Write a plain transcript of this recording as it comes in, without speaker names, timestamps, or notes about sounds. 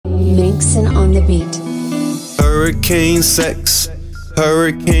Milton on the beat. Hurricane sex,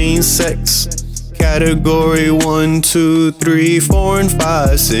 hurricane sex. Category 1, 2, 3, 4, and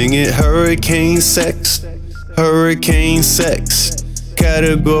 5. Sing it. Hurricane sex, hurricane sex.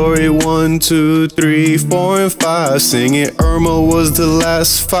 Category 1, 2, 3, 4, and 5. Sing it. Irma was the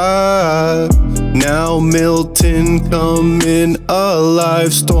last 5. Now Milton coming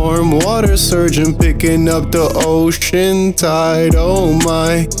alive. Storm water surging, picking up the ocean tide. Oh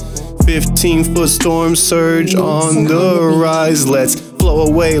my. 15-foot storm surge on the rise. Let's flow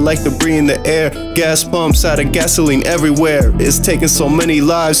away like debris in the air. Gas pumps out of gasoline everywhere. It's taking so many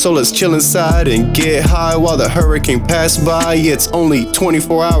lives, so let's chill inside and get high while the hurricane pass by. It's only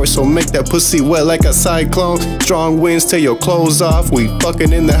 24 hours, so make that pussy wet like a cyclone. Strong winds tear your clothes off. We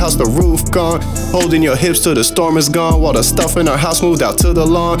fucking in the house, the roof gone. Holding your hips till the storm is gone, while the stuff in our house moved out to the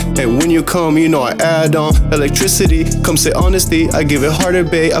lawn. And when you come, you know I add on electricity. Come say honesty, I give it harder,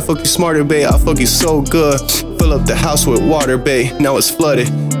 babe. I fuck you smarter, babe. I fuck you so good. Fill up the house with water, babe. Now it's flooded,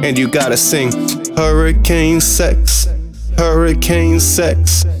 and you gotta sing. Hurricane sex, hurricane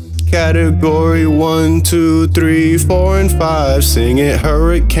sex. Category 1, 2, 3, 4, and 5. Sing it.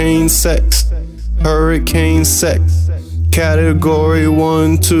 Hurricane sex, hurricane sex. Category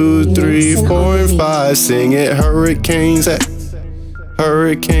 1, 2, 3, 4, and 5. Sing it. Hurricane sex,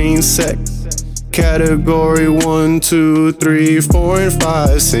 hurricane sex. Category 1, 2, 3, 4, and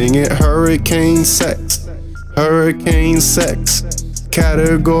 5. Sing it. Hurricane sex, hurricane sex.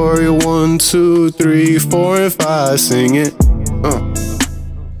 Category 1, 2, 3, 4, and 5. Sing it.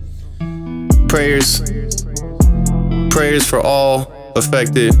 Prayers for all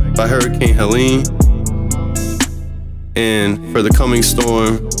affected by Hurricane Helene, and for the coming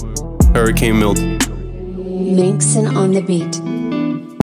storm, Hurricane Milton. Milton on the beat.